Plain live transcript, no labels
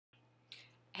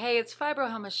Hey, it's Fibro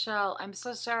Hell, micHELLe. I'm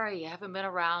so sorry you haven't been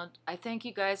around. I thank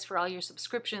you guys for all your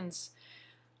subscriptions.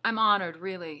 I'm honored,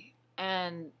 really.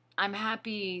 And I'm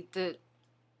happy that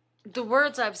the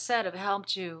words I've said have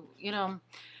helped you.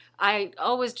 I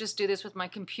always just do this with my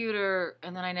computer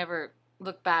and then I never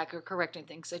look back or correct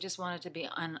anything because I just want it to be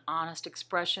an honest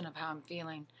expression of how I'm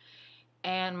feeling.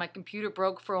 And my computer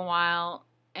broke for a while.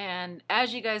 And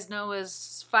as you guys know,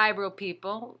 as fibro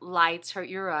people, lights hurt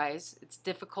your eyes. It's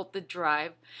difficult to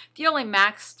drive. The only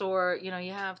Mac store, you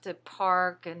have to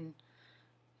park and,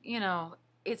 you know,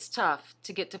 it's tough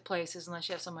to get to places unless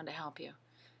you have someone to help you.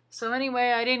 So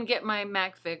anyway, I didn't get my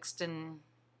Mac fixed and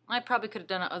I probably could have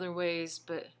done it other ways,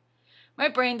 but my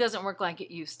brain doesn't work like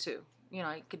it used to.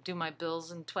 I could do my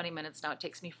bills in 20 minutes. Now it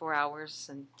takes me 4 hours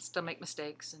and still make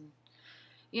mistakes. And,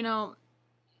 you know,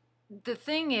 the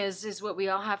thing is what we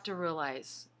all have to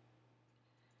realize.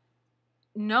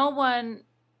 No one,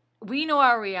 we know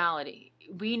our reality.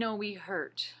 We know we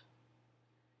hurt.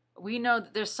 We know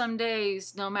that there's some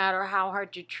days, no matter how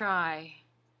hard you try,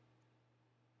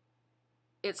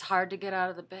 it's hard to get out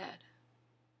of the bed.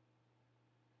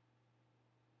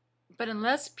 But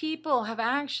unless people have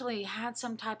actually had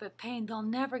some type of pain, they'll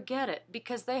never get it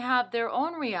because they have their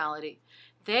own reality.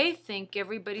 They think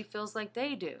everybody feels like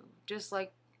they do, just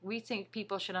like we think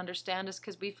people should understand us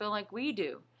because we feel like we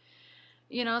do.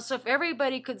 So if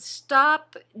everybody could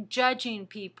stop judging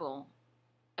people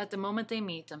at the moment they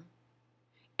meet them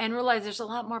and realize there's a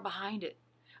lot more behind it.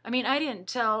 I mean, I didn't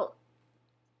tell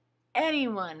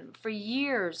anyone for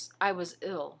years I was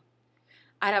ill.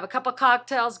 I'd have a couple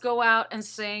cocktails, go out and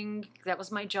sing. That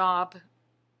was my job.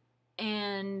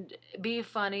 And be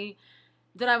funny.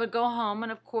 Then I would go home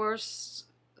and, of course,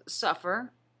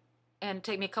 suffer. And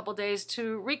take me a couple days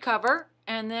to recover.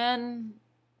 And then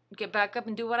get back up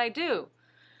and do what I do.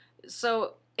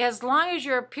 So as long as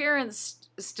your appearance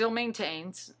still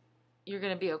maintains, you're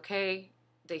going to be okay,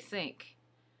 they think.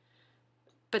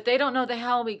 But they don't know the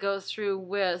hell we go through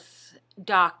with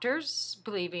doctors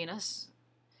believing us.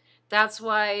 That's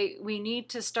why we need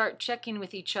to start checking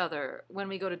with each other when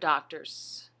we go to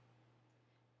doctors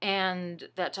and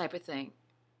that type of thing.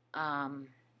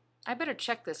 I better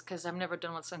check this because I've never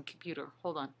done what's on computer.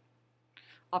 Hold on.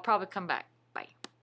 I'll probably come back.